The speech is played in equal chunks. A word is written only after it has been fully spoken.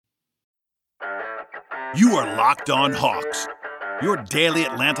You are Locked On Hawks, your daily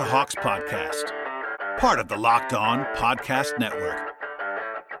Atlanta Hawks podcast. Part of the Locked On Podcast Network.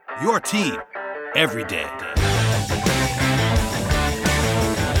 Your team every day.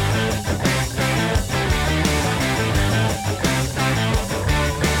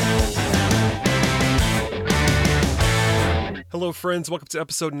 Hello, friends. Welcome to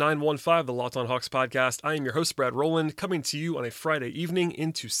episode 915 of the Locked On Hawks podcast. I am your host, Brad Rowland, coming to you on a Friday evening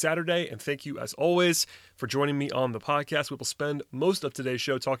into Saturday. And thank you, as always, for joining me on the podcast. We will spend most of today's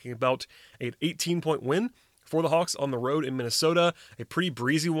show talking about an 18-point win for the Hawks on the road in Minnesota. A pretty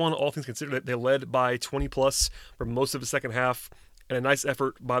breezy one, all things considered. They led by 20-plus for most of the second half. And a nice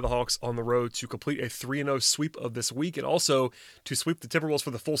effort by the Hawks on the road to complete a 3-0 sweep of this week, and also to sweep the Timberwolves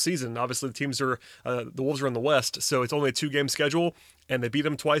for the full season. Obviously, the Wolves are in the West, so it's only a 2-game schedule, and they beat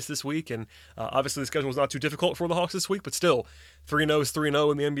them twice this week. And obviously, the schedule was not too difficult for the Hawks this week, but still, 3-0 is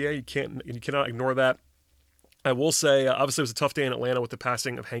 3-0 in the NBA. You cannot ignore that. I will say, obviously, it was a tough day in Atlanta with the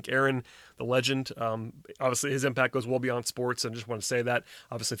passing of Hank Aaron, the legend. Obviously, his impact goes well beyond sports, and just want to say that.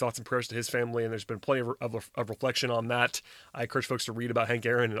 Obviously, thoughts and prayers to his family, and there's been plenty of reflection on that. I encourage folks to read about Hank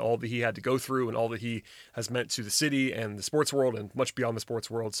Aaron and all that he had to go through and all that he has meant to the city and the sports world and much beyond the sports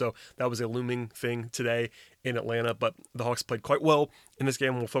world. So that was a looming thing today in Atlanta, but the Hawks played quite well in this game,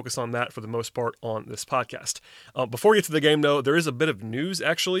 and we'll focus on that for the most part on this podcast. Before we get to the game, though, there is a bit of news,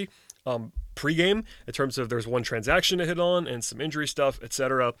 actually. Pre-game, in terms of there's one transaction to hit on and some injury stuff,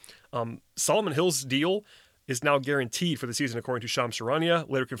 etc. Solomon Hill's deal is now guaranteed for the season, according to Shams Charania,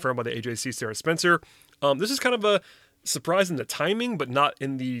 later confirmed by the AJC Sarah Spencer. This is kind of a surprise in the timing, but not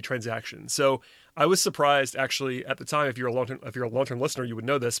in the transaction. So I was surprised, actually, at the time. If you're a long-term listener, you would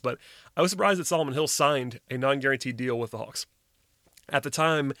know this, but I was surprised that Solomon Hill signed a non-guaranteed deal with the Hawks. At the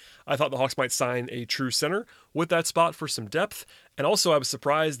time, I thought the Hawks might sign a true center with that spot for some depth. And also, I was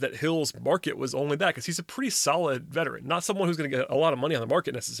surprised that Hill's market was only that, because he's a pretty solid veteran. Not someone who's going to get a lot of money on the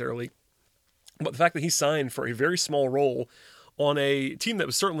market necessarily. But the fact that he signed for a very small role on a team that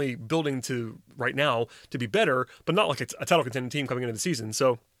was certainly building to, right now, to be better, but not like a title contending team coming into the season.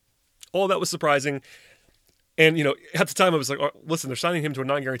 So all that was surprising. And, at the time, I was like, oh, listen, they're signing him to a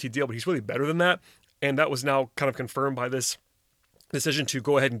non-guaranteed deal, but he's really better than that. And that was now kind of confirmed by this decision to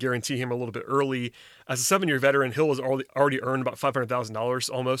go ahead and guarantee him a little bit early. As a 7-year veteran, Hill has already earned about $500,000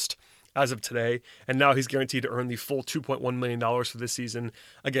 almost as of today, and now he's guaranteed to earn the full $2.1 million for this season.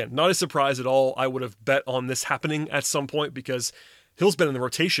 Again, not a surprise at all. I would have bet on this happening at some point because Hill's been in the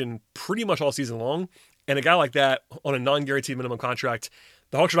rotation pretty much all season long, and a guy like that on a non-guaranteed minimum contract,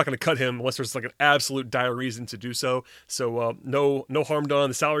 the Hawks are not going to cut him unless there's like an absolute dire reason to do so. So no harm done on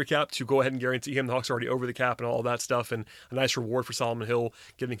the salary cap to go ahead and guarantee him. The Hawks are already over the cap and all that stuff, and a nice reward for Solomon Hill,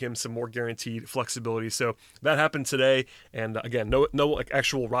 giving him some more guaranteed flexibility. So that happened today, and again, no like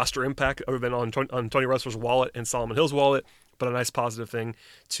actual roster impact other than on Tony Russell's wallet and Solomon Hill's wallet, but a nice positive thing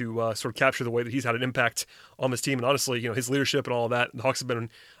to sort of capture the way that he's had an impact on this team. And honestly, his leadership and all of that, the Hawks have been,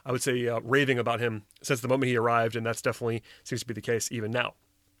 I would say, raving about him since the moment he arrived, and that's definitely seems to be the case even now.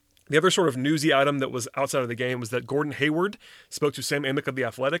 The other sort of newsy item that was outside of the game was that Gordon Hayward spoke to Sam Amick of The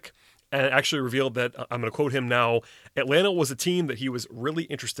Athletic and actually revealed that, I'm going to quote him now, Atlanta was a team that he was really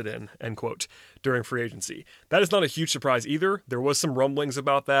interested in, end quote, during free agency. That is not a huge surprise either. There was some rumblings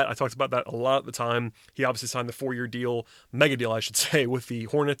about that. I talked about that a lot at the time. He obviously signed the 4-year deal, mega deal, I should say, with the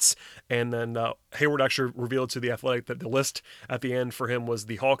Hornets. And then Hayward actually revealed to The Athletic that the list at the end for him was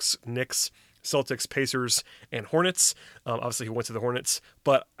the Hawks, Knicks, Celtics, Pacers, and Hornets. Obviously, he went to the Hornets,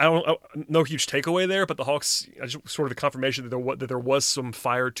 but no huge takeaway there. But the Hawks, just sort of a confirmation that there was some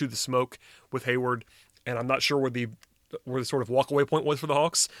fire to the smoke with Hayward, and I'm not sure where the sort of walkaway point was for the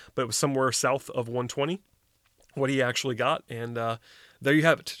Hawks, but it was somewhere south of 120. What he actually got, and there you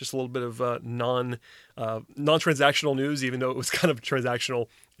have it. Just a little bit of non-transactional news, even though it was kind of transactional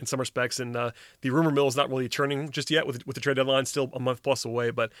in some respects. And the rumor mill is not really churning just yet with the trade deadline still a month plus away,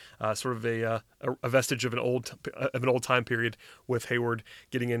 but sort of a vestige of an old time period with Hayward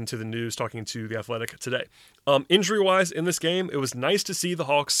getting into the news, talking to The Athletic today. Injury-wise in this game, it was nice to see the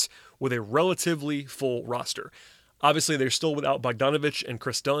Hawks with a relatively full roster. Obviously, they're still without Bogdanovich and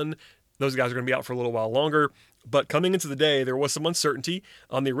Chris Dunn. Those guys are going to be out for a little while longer. But coming into the day, there was some uncertainty.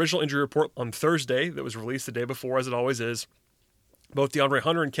 On the original injury report on Thursday that was released the day before, as it always is, both DeAndre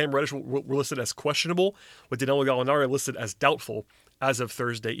Hunter and Cam Reddish were listed as questionable, with Danilo Gallinari listed as doubtful as of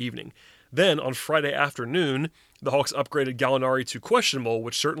Thursday evening. Then, on Friday afternoon, the Hawks upgraded Gallinari to questionable,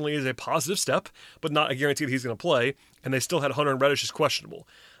 which certainly is a positive step, but not a guarantee that he's going to play, and they still had Hunter and Reddish as questionable.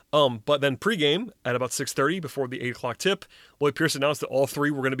 But then pregame at about 6:30 before the 8 o'clock tip, Lloyd Pierce announced that all three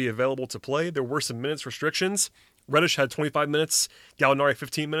were going to be available to play. There were some minutes restrictions. Reddish had 25 minutes, Gallinari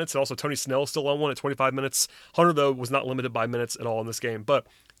 15 minutes, and also Tony Snell still on one at 25 minutes. Hunter, though, was not limited by minutes at all in this game. But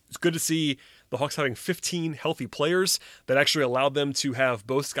it's good to see the Hawks having 15 healthy players that actually allowed them to have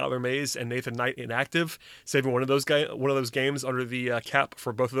both Skylar Mays and Nathan Knight inactive, saving one of those games under the cap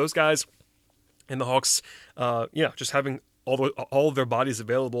for both of those guys. And the Hawks, just having all of their bodies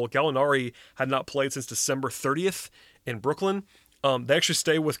available. Gallinari had not played since December 30th in Brooklyn. They actually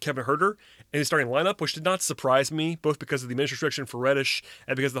stay with Kevin Huerter in the starting lineup, which did not surprise me, both because of the minutes restriction for Reddish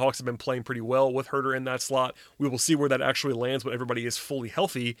and because the Hawks have been playing pretty well with Huerter in that slot. We will see where that actually lands when everybody is fully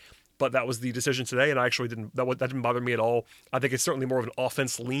healthy, but that was the decision today, and I actually that didn't bother me at all. I think it's certainly more of an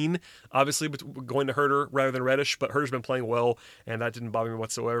offense lean, obviously, going to Huerter rather than Reddish, but Herter's been playing well, and that didn't bother me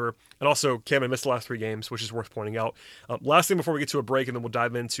whatsoever. And also, Cam missed the last 3 games, which is worth pointing out. Last thing before we get to a break, and then we'll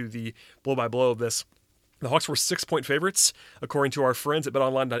dive into the blow-by-blow of this. The Hawks were 6-point favorites, according to our friends at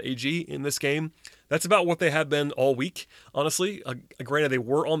betonline.ag in this game. That's about what they have been all week, honestly. Granted, they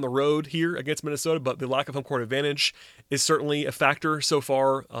were on the road here against Minnesota, but the lack of home court advantage is certainly a factor so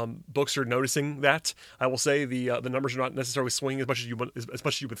far. Books are noticing that. I will say the numbers are not necessarily swinging as much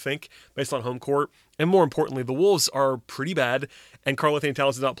as you would think based on home court. And more importantly, the Wolves are pretty bad, and Karl-Anthony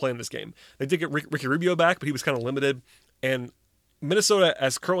Towns did not play in this game. They did get Ricky Rubio back, but he was kind of limited, and Minnesota,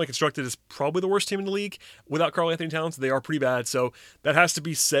 as currently constructed, is probably the worst team in the league. Without Karl-Anthony Towns, they are pretty bad. So that has to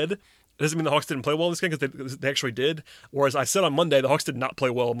be said. It doesn't mean the Hawks didn't play well in this game, because they actually did. Whereas I said on Monday, the Hawks did not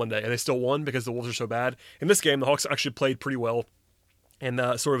play well on Monday, and they still won because the Wolves are so bad. In this game, the Hawks actually played pretty well, and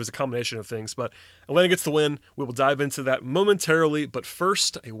sort of as a combination of things. But Atlanta gets the win. We will dive into that momentarily. But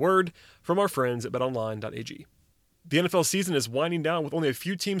first, a word from our friends at betonline.ag. The NFL season is winding down with only a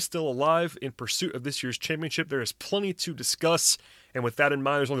few teams still alive in pursuit of this year's championship. There is plenty to discuss, and with that in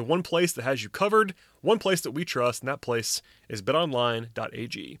mind, there's only one place that has you covered, one place that we trust, and that place is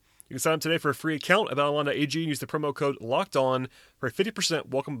betonline.ag. You can sign up today for a free account at betonline.ag and use the promo code LOCKEDON for a 50%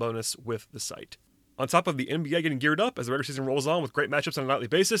 welcome bonus with the site. On top of the NBA getting geared up as the regular season rolls on with great matchups on a nightly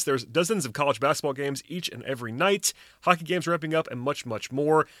basis, there's dozens of college basketball games each and every night, hockey games ramping up, and much, much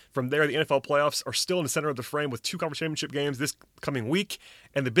more. From there, the NFL playoffs are still in the center of the frame with 2 conference championship games this coming week,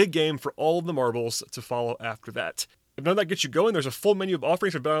 and the big game for all of the marbles to follow after that. If none of that gets you going, there's a full menu of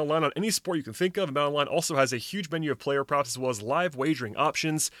offerings for BetOnline on any sport you can think of, and BetOnline also has a huge menu of player props as well as live wagering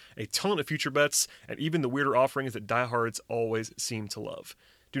options, a ton of future bets, and even the weirder offerings that diehards always seem to love.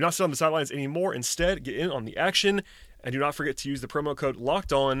 Do not sit on the sidelines anymore. Instead, get in on the action, and do not forget to use the promo code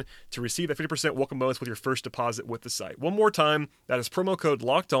LOCKEDON to receive that 50% welcome bonus with your first deposit with the site. One more time, that is promo code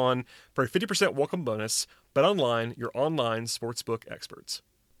LOCKEDON for a 50% welcome bonus. BetOnline, your online sportsbook experts.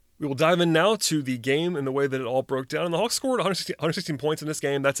 We will dive in now to the game and the way that it all broke down. And the Hawks scored 116 points in this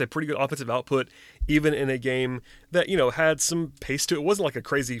game. That's a pretty good offensive output, even in a game that, had some pace to it. It wasn't like a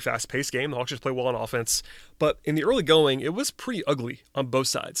crazy fast-paced game. The Hawks just played well on offense. But in the early going, it was pretty ugly on both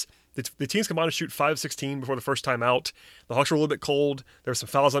sides. The teams combined to shoot 5-16 before the first time out. The Hawks were a little bit cold. There were some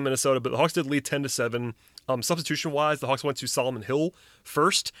fouls on Minnesota, but the Hawks did lead 10-7. Substitution-wise, the Hawks went to Solomon Hill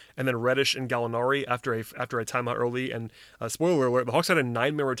first, and then Reddish and Gallinari after a timeout early. And spoiler alert, the Hawks had a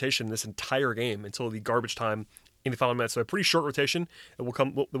 9-man rotation this entire game until the garbage time in the final minute. So a pretty short rotation that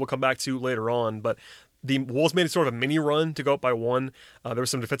we'll come back to later on. But the Wolves made sort of a mini run to go up by 1. There were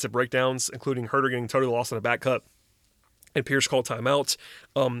some defensive breakdowns, including Huerter getting totally lost on a back cut, and Pierce called timeout.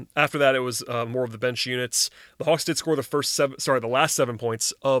 After that, it was more of the bench units. The Hawks did score the last 7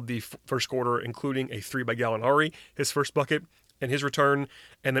 points of the first quarter, including a 3 by Gallinari, his first bucket, and his return.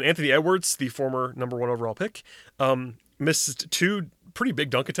 And then Anthony Edwards, the former number 1 overall pick, missed 2 pretty big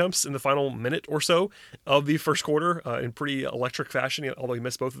dunk attempts in the final minute or so of the first quarter in pretty electric fashion, although he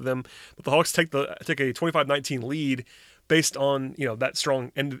missed both of them. But the Hawks take a 25-19 lead based on that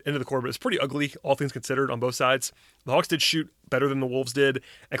strong end of the quarter, but it's pretty ugly, all things considered, on both sides. The Hawks did shoot better than the Wolves did,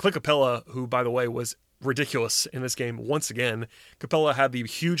 and Clint Capella, who, by the way, was ridiculous in this game once again. Capella had the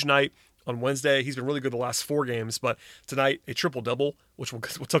huge night on Wednesday. He's been really good the last 4 games, but tonight, a triple-double, which we'll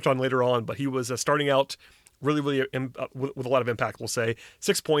touch on later on, but he was starting out really with a lot of impact, we'll say.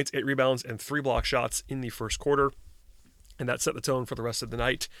 6 points, 8 rebounds, and 3 block shots in the first quarter, and that set the tone for the rest of the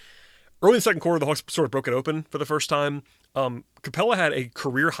night. Early in the second quarter, the Hawks sort of broke it open for the first time. Capella had a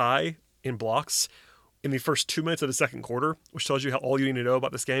career high in blocks in the first 2 minutes of the second quarter, which tells you all you need to know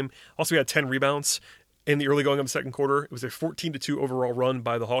about this game. Also, he had 10 rebounds in the early going of the second quarter. It was a 14-2 overall run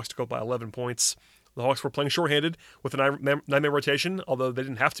by the Hawks to go up by 11 points. The Hawks were playing shorthanded with a 9-man rotation, although they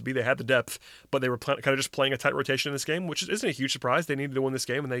didn't have to be. They had the depth, but they were kind of just playing a tight rotation in this game, which isn't a huge surprise. They needed to win this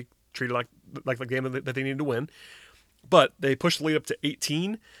game, and they treated it like the game that they needed to win. But they pushed the lead up to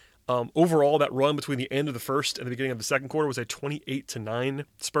 18. Overall, that run between the end of the first and the beginning of the second quarter was a 28-9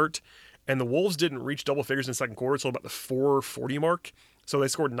 spurt. And the Wolves didn't reach double figures in the second quarter until about the 4:40 mark. So they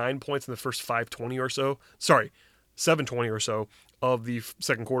scored 9 points in the first 5:20 or so. Sorry, 7:20 or so of the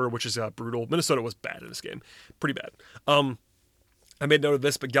second quarter, which is brutal. Minnesota was bad in this game. Pretty bad. I made note of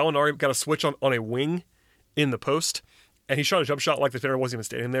this, but Gallinari got a switch on a wing in the post, and he shot a jump shot like the defender wasn't even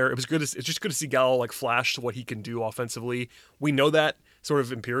standing there. It's just good to see Gallo like flash what he can do offensively. We know that sort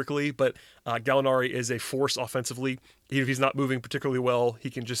of empirically, but Gallinari is a force offensively. Even if he's not moving particularly well,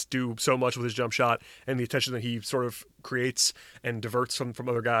 he can just do so much with his jump shot and the attention that he sort of creates and diverts from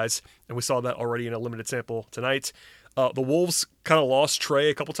other guys. And we saw that already in a limited sample tonight. The Wolves kind of lost Trey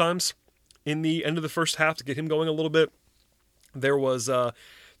a couple times in the end of the first half to get him going a little bit. There was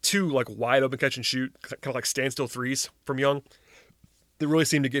 2 like wide open catch and shoot, kind of like standstill threes from Young. That really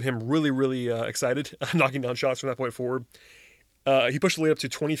seemed to get him really excited, knocking down shots from that point forward. He pushed the lead up to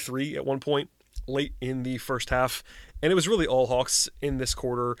 23 at one point late in the first half, and it was really all Hawks in this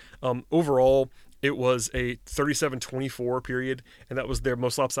quarter. Overall, it was a 37-24 period, and that was their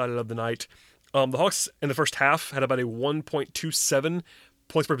most lopsided of the night. The Hawks in the first half had about a 1.27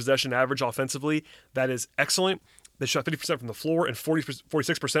 points per possession average offensively. That is excellent. They shot 50% from the floor and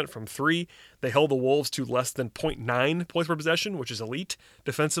 46% from three. They held the Wolves to less than 0.9 points per possession, which is elite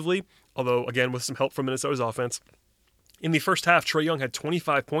defensively, although, again, with some help from Minnesota's offense. In the first half, Trae Young had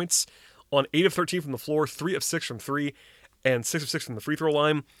 25 points on 8 of 13 from the floor, 3 of 6 from three, and 6 of 6 from the free throw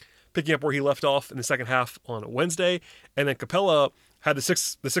line, picking up where he left off in the second half on Wednesday. And then Capella had the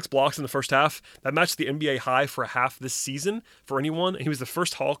six blocks in the first half. That matched the NBA high for a half this season for anyone. And he was the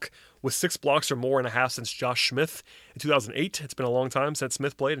first Hawk with 6 blocks or more in a half since Josh Smith in 2008. It's been a long time since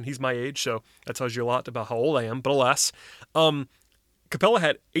Smith played, and he's my age, so that tells you a lot about how old I am. But alas, Capella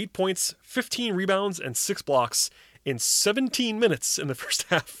had 8 points, 15 rebounds, and 6 blocks in 17 minutes in the first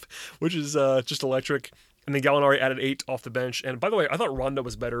half, which is just electric. And then Gallinari added 8 off the bench. And by the way, I thought Rondo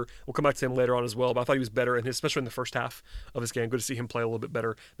was better. We'll come back to him later on as well, but I thought he was better, and especially in the first half of his game. Good to see him play a little bit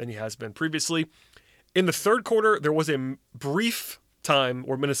better than he has been previously. In the third quarter, there was a brief time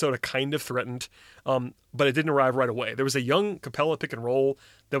where Minnesota kind of threatened, but it didn't arrive right away. There was a young Capella pick and roll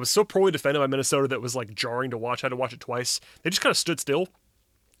that was so poorly defended by Minnesota that was like jarring to watch. I had to watch it twice. They just kind of stood still.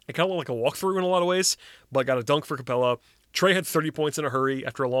 It kind of looked like a walkthrough in a lot of ways, but got a dunk for Capella. Trey had 30 points in a hurry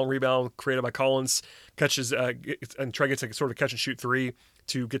after a long rebound created by Collins. Catches, and Trey gets a sort of catch and shoot 3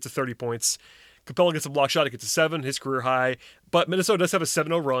 to get to 30 points. Capella gets a block shot to get to 7, his career high. But Minnesota does have a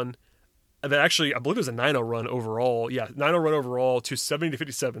 7-0 run. And then actually, I believe it was a 9-0 run overall. Yeah, 9-0 run overall to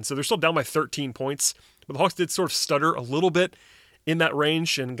 70-57. So they're still down by 13 points. But the Hawks did sort of stutter a little bit in that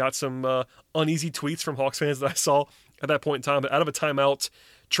range and got some uneasy tweets from Hawks fans that I saw at that point in time. But out of a timeout,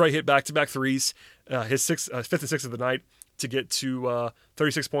 Trey hit back-to-back threes, his 5th and 6th of the night, to get to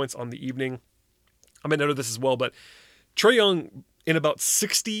 36 points on the evening. I may note this as well, but Trae Young, in about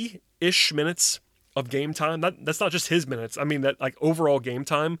 60-ish minutes of game time, that's not just his minutes. I mean, that like overall game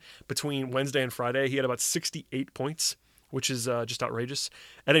time between Wednesday and Friday, he had about 68 points, which is just outrageous.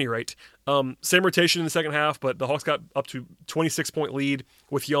 At any rate, same rotation in the second half, but the Hawks got up to 26-point lead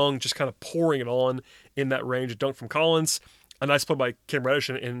with Young just kind of pouring it on in that range. A dunk from Collins, a nice play by Cam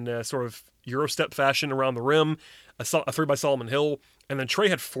Reddish in sort of Euro step fashion around the rim, a 3 by Solomon Hill, and then Trey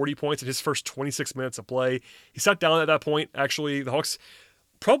had 40 points in his first 26 minutes of play. He sat down at that point. Actually, the Hawks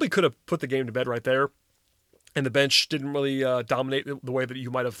probably could have put the game to bed right there, and the bench didn't really dominate the way that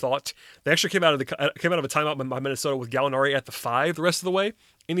you might have thought. They actually came out of a timeout by Minnesota with Gallinari at the 5 the rest of the way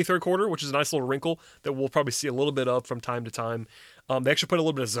in the third quarter, which is a nice little wrinkle that we'll probably see a little bit of from time to time. They actually put a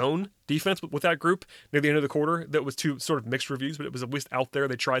little bit of zone defense with that group near the end of the quarter. That was 2 sort of mixed reviews, but it was at least out there.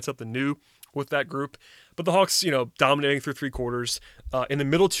 They tried something new with that group. But the Hawks, dominating through 3 quarters. In the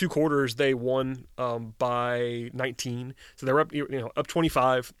middle 2 quarters, they won by 19. So they were up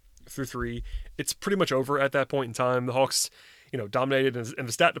 25 through 3. It's pretty much over at that point in time. The Hawks, dominated in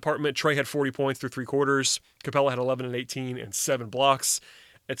the stat department. Trey had 40 points through 3 quarters. Capella had 11 and 18 and 7 blocks,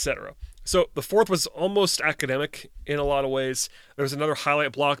 etc. So the fourth was almost academic in a lot of ways. There was another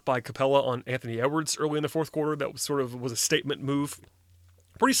highlight block by Capella on Anthony Edwards early in the fourth quarter that was a statement move.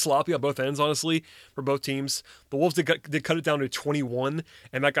 Pretty sloppy on both ends, honestly, for both teams. The Wolves did cut it down to 21,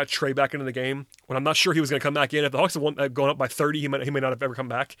 and that got Trey back into the game when I'm not sure he was going to come back in. If the Hawks had gone up by 30, he may not have ever come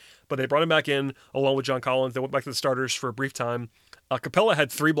back. But they brought him back in along with John Collins. They went back to the starters for a brief time. Capella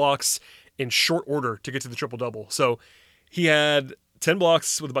had 3 blocks in short order to get to the triple-double. So he had 10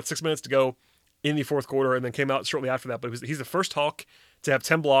 blocks with about 6 minutes to go in the fourth quarter and then came out shortly after that. But he's the first Hawk to have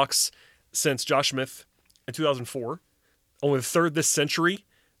 10 blocks since Josh Smith in 2004. Only the 3rd this century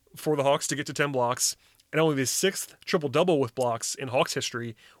for the Hawks to get to 10 blocks, and only the 6th triple-double with blocks in Hawks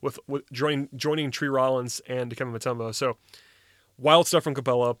history with joining Tree Rollins and Dikembe Mutombo. So wild stuff from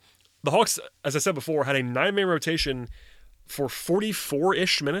Capella. the Hawks, as I said before, had a 9-man rotation for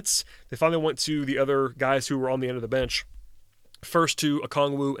 44-ish minutes. They finally went to the other guys who were on the end of the bench. First to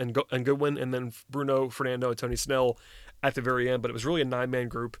Okongwu and Goodwin, and then Bruno, Fernando, and Tony Snell at the very end. But it was really a 9-man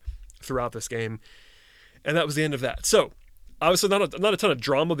group throughout this game. And that was the end of that. So, obviously not a ton of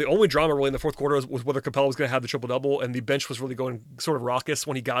drama. The only drama really in the fourth quarter was whether Capela was going to have the triple-double, and the bench was really going sort of raucous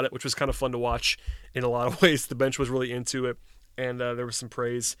when he got it, which was kind of fun to watch in a lot of ways. The bench was really into it, and there was some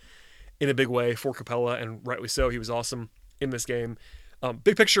praise in a big way for Capela, and rightly so. He was awesome in this game.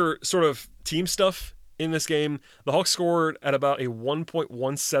 Big picture sort of team stuff in this game. The Hawks scored at about a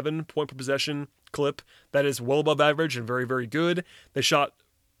 1.17 point per possession clip. That is well above average and very, very good. They shot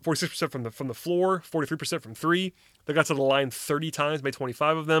 46% from the floor, 43% from three. They got to the line 30 times, made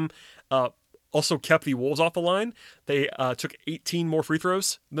 25 of them. Also kept the Wolves off the line. They took 18 more free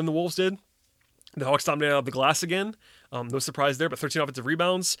throws than the Wolves did. The Hawks dominated out of the glass again. No surprise there, but 13 offensive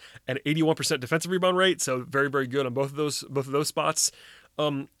rebounds and 81% defensive rebound rate. So very, very good on both of those spots.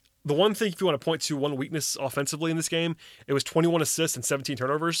 The one thing, if you want to point to one weakness offensively in this game, it was 21 assists and 17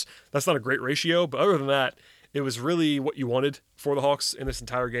 turnovers. That's not a great ratio, but other than that, it was really what you wanted for the Hawks in this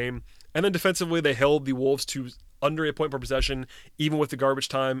entire game. And then defensively, they held the Wolves to under a point per possession, even with the garbage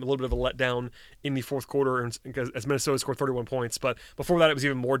time, a little bit of a letdown in the fourth quarter as Minnesota scored 31 points. But before that, it was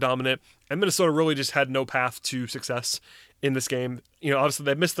even more dominant. And Minnesota really just had no path to success in this game. Obviously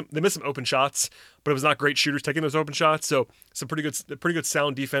they missed some open shots, but it was not great shooters taking those open shots. So some pretty good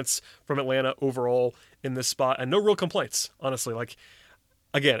sound defense from Atlanta overall in this spot, and no real complaints, honestly. Like,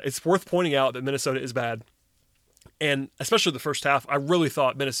 again, it's worth pointing out that Minnesota is bad. And especially the first half, I really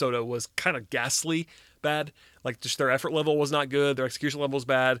thought Minnesota was kind of ghastly bad. Like, just their effort level was not good. Their execution level was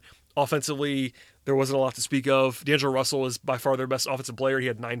bad. Offensively, there wasn't a lot to speak of. D'Angelo Russell is by far their best offensive player. He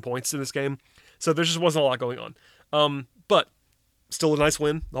had 9 points in this game. So there just wasn't a lot going on. But still a nice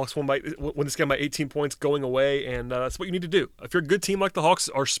win. The Hawks won this game by 18 points going away, and that's what you need to do. If you're a good team like the Hawks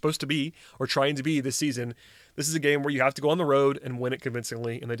are supposed to be, or trying to be this season, this is a game where you have to go on the road and win it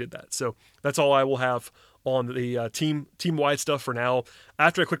convincingly, and they did that. So that's all I will have on the team-wide stuff for now.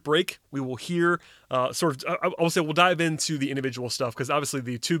 After a quick break, we will hear I will say we'll dive into the individual stuff, because obviously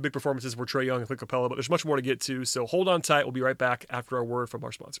the two big performances were Trae Young and Clint Capela, but there's much more to get to, so hold on tight. We'll be right back after our word from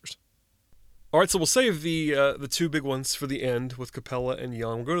our sponsors. All right, so we'll save the two big ones for the end with Capela and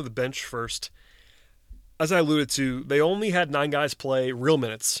Young. We'll go to the bench first. As I alluded to, they only had 9 guys play real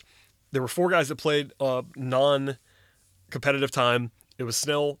minutes. There were 4 guys that played non-competitive time. It was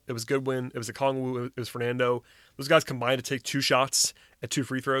Snell, it was Goodwin, it was Okongwu, it was Fernando. Those guys combined to take 2 shots at 2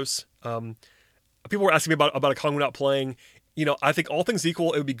 free throws. People were asking me about Okongwu not playing. I think all things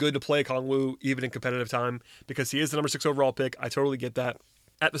equal, it would be good to play Okongwu even in competitive time, because he is the number 6 overall pick. I totally get that.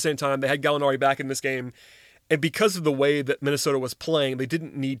 At the same time, they had Gallinari back in this game, and because of the way that Minnesota was playing, they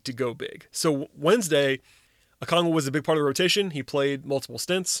didn't need to go big. So Wednesday, Okongwu was a big part of the rotation. He played multiple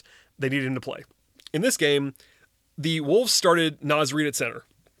stints. They needed him to play. In this game, the Wolves started Naz Reid at center.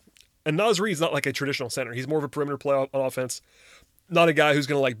 And Naz Reid's not like a traditional center. He's more of a perimeter player on offense, not a guy who's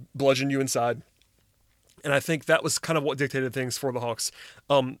going to like bludgeon you inside. And I think that was kind of what dictated things for the Hawks.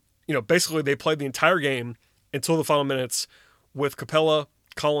 Basically they played the entire game until the final minutes with Capela,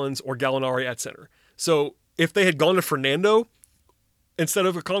 Collins, or Gallinari at center. So if they had gone to Fernando instead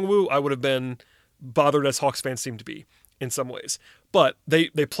of Okongwu, I would have been bothered, as Hawks fans seem to be in some ways. But they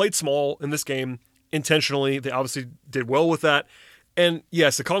played small in this game intentionally. They obviously did well with that. And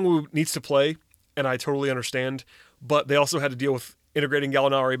yes, Okongwu needs to play, and I totally understand. But they also had to deal with integrating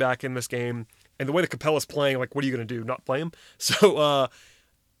Gallinari back in this game. And the way that Capela's playing, like, what are you going to do? Not play him? So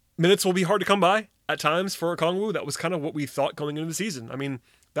minutes will be hard to come by at times for Okongwu. That was kind of what we thought going into the season. I mean,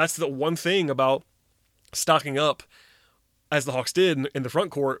 that's the one thing about stocking up, as the Hawks did in the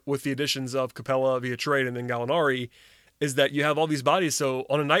front court with the additions of Capela via trade and then Gallinari, is that you have all these bodies. So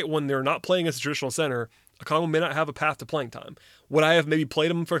on a night when they're not playing as a traditional center, Okongwu may not have a path to playing time. Would I have maybe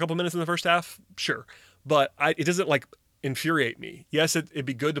played him for a couple minutes in the first half? Sure. But it doesn't like infuriate me. Yes, it'd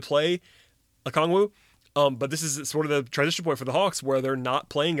be good to play Okongwu, but this is sort of the transition point for the Hawks where they're not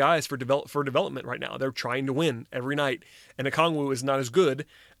playing guys for development right now. They're trying to win every night, and Okongwu is not as good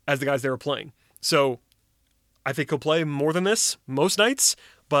as the guys they were playing. So I think he'll play more than this most nights,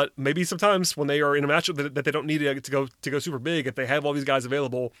 but maybe sometimes when they are in a matchup that they don't need to go super big, if they have all these guys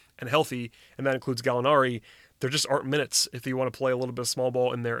available and healthy, and that includes Gallinari, there just aren't minutes if you want to play a little bit of small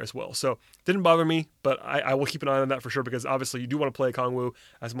ball in there as well. So didn't bother me, but I will keep an eye on that for sure, because obviously you do want to play Okongwu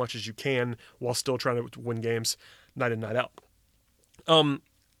as much as you can while still trying to win games night in, night out. So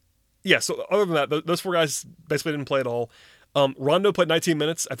other than that, those 4 guys basically didn't play at all. Rondo played 19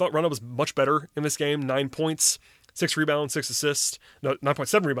 minutes. I thought Rondo was much better in this game. 9 points, 6 rebounds, 6 assists. No,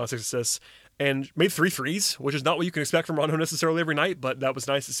 9.7 rebounds, 6 assists. And made 3 threes, which is not what you can expect from Rondo necessarily every night, but that was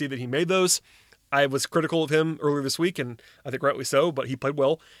nice to see that he made those. I was critical of him earlier this week, and I think rightly so, but he played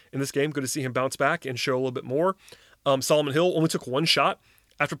well in this game. Good to see him bounce back and show a little bit more. Solomon Hill only took 1 shot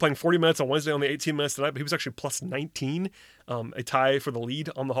after playing 40 minutes on Wednesday, only 18 minutes tonight, but he was actually plus 19, a tie for the lead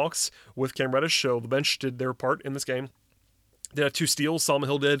on the Hawks with Cam Reddish, so the bench did their part in this game. They had 2 steals, Solomon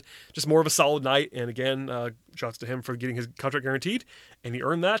Hill did, just more of a solid night, and again, shouts to him for getting his contract guaranteed, and he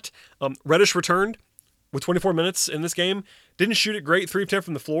earned that. Reddish returned with 24 minutes in this game, didn't shoot it great, 3 of 10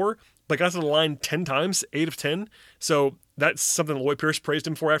 from the floor, but got to the line 10 times, 8 of 10. So that's something Lloyd Pierce praised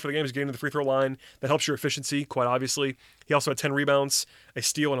him for after the game, is getting to the free throw line. That helps your efficiency, quite obviously. He also had 10 rebounds, a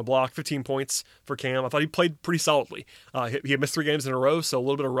steal, and a block, 15 points for Cam. I thought he played pretty solidly. He had missed 3 games in a row, so a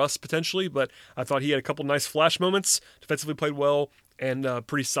little bit of rust potentially, but I thought he had a couple nice flash moments, defensively played well, and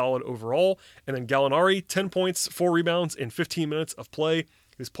pretty solid overall. And then Gallinari, 10 points, 4 rebounds in 15 minutes of play.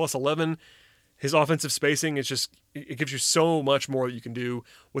 He was plus 11. His offensive spacing is just, it gives you so much more that you can do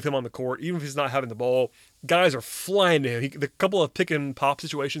with him on the court, even if he's not having the ball. Guys are flying to him. The couple of pick and pop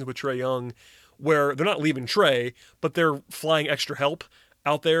situations with Trae Young where they're not leaving Trae, but they're flying extra help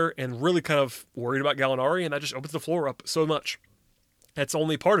out there and really kind of worried about Gallinari, and that just opens the floor up so much. That's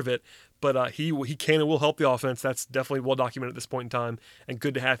only part of it, but he can and will help the offense. That's definitely well documented at this point in time, and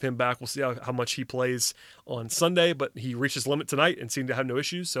good to have him back. We'll see how much he plays on Sunday, but he reached his limit tonight and seemed to have no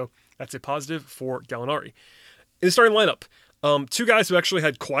issues, so that's a positive for Gallinari. In the starting lineup, 2 guys who actually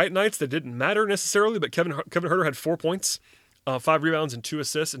had quiet nights that didn't matter necessarily, but Kevin Huerter had 4 points, 5 rebounds, and 2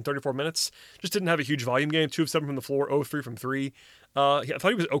 assists in 34 minutes. Just didn't have a huge volume game. 2 of 7 from the floor, 0 of 3 from 3. I thought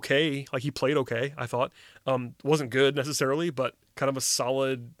he was okay. Like, he played okay, I thought. Wasn't good necessarily, but kind of a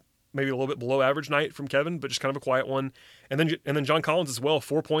solid, maybe a little bit below average night from Kevin, but just kind of a quiet one. And then John Collins as well,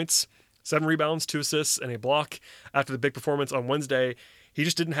 4 points, 7 rebounds, 2 assists, and a block after the big performance on Wednesday. He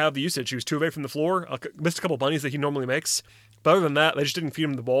just didn't have the usage. He was 2 of 8 from the floor, missed a couple bunnies that he normally makes. But other than that, they just didn't feed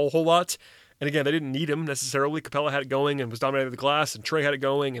him the ball a whole lot. And again, they didn't need him necessarily. Capella had it going and was dominating the glass, and Trae had it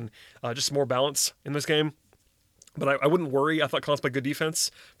going, and just more balance in this game. But I wouldn't worry. I thought Collins played good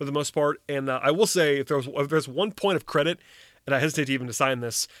defense for the most part. And I will say, if there's one point of credit, and I hesitate to even assign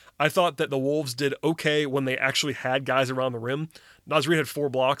this, I thought that the Wolves did okay when they actually had guys around the rim. Naz Reid had 4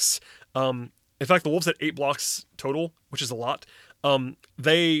 blocks. In fact, the Wolves had 8 blocks total, which is a lot.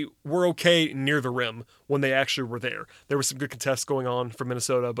 They were okay near the rim when they actually were there. There were some good contests going on for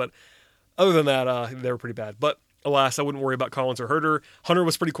Minnesota, but other than that, they were pretty bad. But alas, I wouldn't worry about Collins or Huerter. Hunter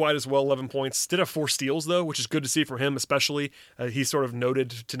was pretty quiet as well, 11 points. Did have 4 steals though, which is good to see from him, especially. He's sort of noted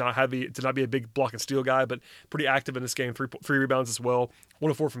to not be a big block and steal guy, but pretty active in this game. 3 rebounds as well,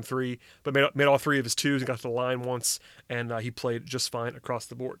 1 of 4 from 3, but made all 3 of his 2s and got to the line once, and he played just fine across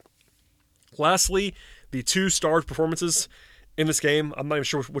the board. Lastly, the 2 star performances in this game. I'm not even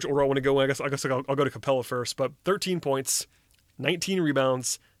sure which order I want to go in. I guess I'll go to Capella first, but 13 points, 19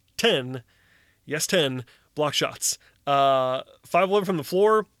 rebounds, 10 block shots. 5-11 from the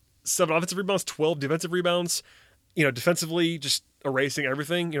floor, 7 offensive rebounds, 12 defensive rebounds. Defensively, just erasing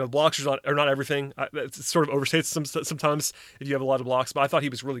everything. The blocks are not everything. It sort of overstates sometimes if you have a lot of blocks, but I thought he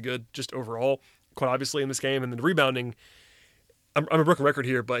was really good just overall, quite obviously in this game. And then the rebounding, I'm a broken record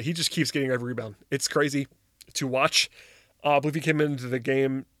here, but he just keeps getting every rebound. It's crazy to watch. I believe he came into the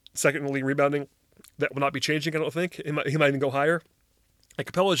game second in the league rebounding. That will not be changing, I don't think. He might even go higher. And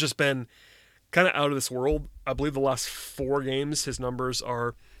Capella has just been kind of out of this world. I believe the last 4 games, his numbers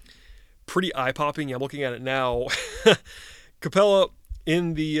are pretty eye-popping. I'm looking at it now. Capella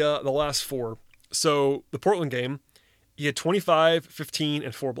in the last 4. So the Portland game, he had 25, 15,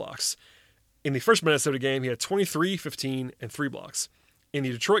 and 4 blocks. In the first Minnesota game, he had 23, 15, and 3 blocks. In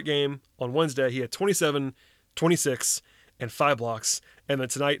the Detroit game on Wednesday, he had 27, 26, and 5 blocks. And then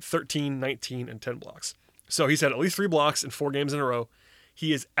tonight, 13, 19, and 10 blocks. So he's had at least 3 blocks in 4 games in a row.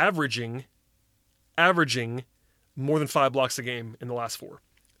 He is averaging more than 5 blocks a game in the last 4.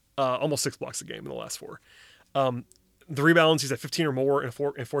 Almost 6 blocks a game in the last 4. The rebounds, he's at 15 or more in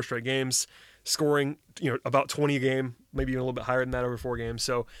 4 straight games. Scoring, about 20 a game, maybe even a little bit higher than that over 4 games.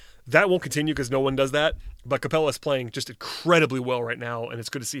 So that won't continue because no one does that. But Capella is playing just incredibly well right now, and it's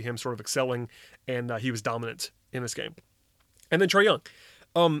good to see him sort of excelling, and he was dominant in this game. And then Trae Young.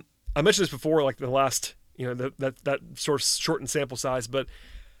 I mentioned this before, like the last, that sort of shortened sample size, but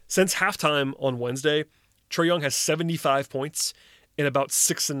since halftime on Wednesday, Trae Young has 75 points in about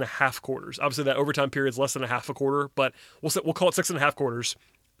 6.5 quarters. Obviously, that overtime period is less than a half a quarter, but we'll call it 6.5 quarters.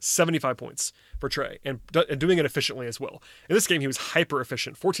 75 points for Trae, and doing it efficiently as well. In this game, he was hyper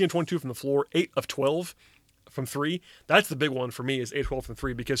efficient. 14 and 22 from the floor, 8 of 12 from 3. That's the big one for me, is 8 of 12 from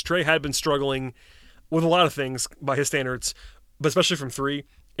 3, because Trae had been struggling with a lot of things by his standards, but especially from three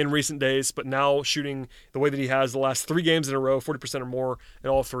in recent days. But now shooting the way that he has the last 3 games in a row, 40% or more in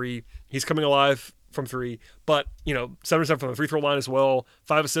all 3. He's coming alive from 3. But, 7% from the free throw line as well.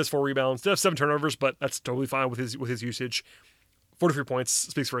 5 assists, 4 rebounds. Did have 7 turnovers, but that's totally fine with his usage. 43 points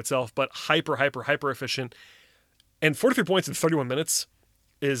speaks for itself, but hyper efficient. And 43 points in 31 minutes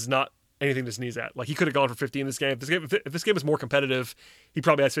is not anything to sneeze at. Like, he could have gone for 50 in this game. If this game was more competitive, he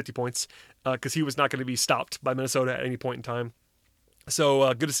probably has 50 points because he was not going to be stopped by Minnesota at any point in time.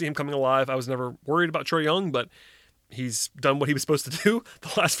 So good to see him coming alive. I was never worried about Trae Young, but he's done what he was supposed to do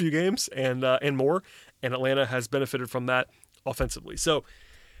the last few games and more, and Atlanta has benefited from that offensively. So,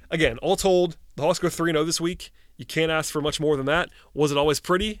 again, all told, the Hawks go 3-0 this week. You can't ask for much more than that. Was it always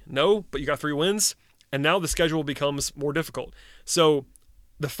pretty? No, but you got 3 wins, and now the schedule becomes more difficult. So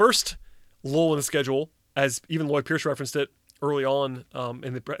the first lull in the schedule, as even Lloyd Pierce referenced it early on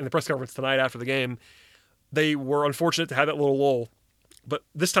in the press conference tonight after the game, they were unfortunate to have that little lull. But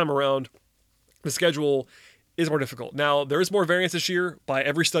this time around, the schedule is more difficult. Now, there is more variance this year by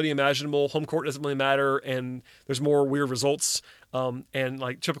every study imaginable. Home court doesn't really matter, and there's more weird results, and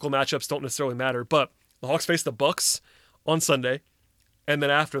like typical matchups don't necessarily matter. But the Hawks face the Bucks on Sunday, and then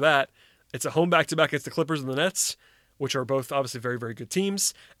after that, it's a home back-to-back against the Clippers and the Nets, which are both obviously very, very good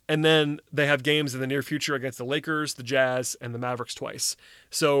teams. And then they have games in the near future against the Lakers, the Jazz, and the Mavericks twice.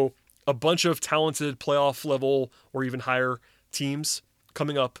 So a bunch of talented playoff level or even higher teams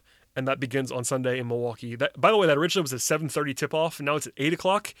coming up, and that begins on Sunday in Milwaukee. That, by the way, that originally was a 7:30 tip-off, and now it's at 8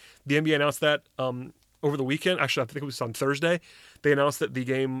 o'clock. The NBA announced that over the weekend. Actually, I think it was on Thursday. They announced that the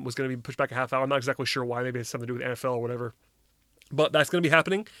game was going to be pushed back a half hour. I'm not exactly sure why. Maybe it has something to do with NFL or whatever. But that's going to be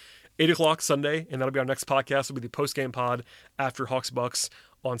happening 8 o'clock Sunday, and that'll be our next podcast. It'll be the post-game pod after Hawks-Bucks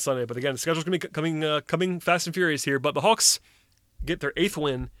on Sunday. But again, the schedule's going to be coming fast and furious here. But the Hawks get their 8th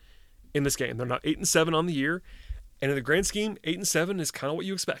win in this game. They're now 8-7 on the year. And in the grand scheme, 8-7 is kind of what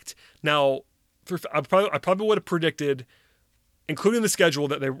you expect. Now, I probably would have predicted, including the schedule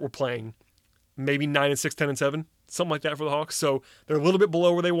that they were playing, maybe 9-6, 10-7, something like that for the Hawks. So they're a little bit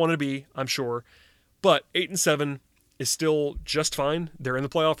below where they want to be, I'm sure. But 8-7 is still just fine. They're in the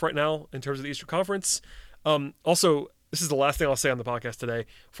playoff right now in terms of the Eastern Conference. Also, this is the last thing I'll say on the podcast today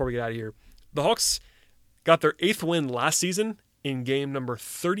before we get out of here. The Hawks got their 8th win last season in game number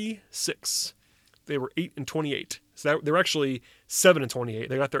 36. They were 8-28. So they were actually 7-28.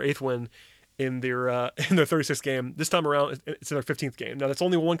 They got their 8th win in their 36th game. This time around, it's in their 15th game. Now, that's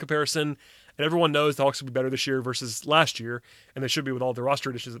only one comparison, and everyone knows the Hawks will be better this year versus last year, and they should be with all the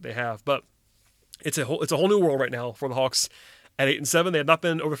roster additions that they have. But it's a whole new world right now for the Hawks at 8-7. They have not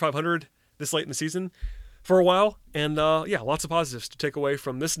been over 500 this late in the season for a while, and lots of positives to take away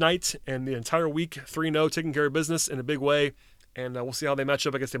from this night and the entire week. 3-0, taking care of business in a big way, and we'll see how they match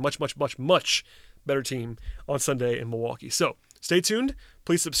up against a much better team on Sunday in Milwaukee. So stay tuned.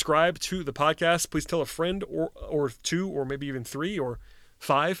 Please subscribe to the podcast. Please tell a friend or 2 or maybe even 3 or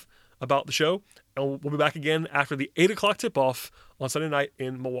 5 about the show. And we'll be back again after the 8 o'clock tip-off on Sunday night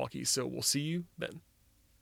in Milwaukee. So we'll see you then.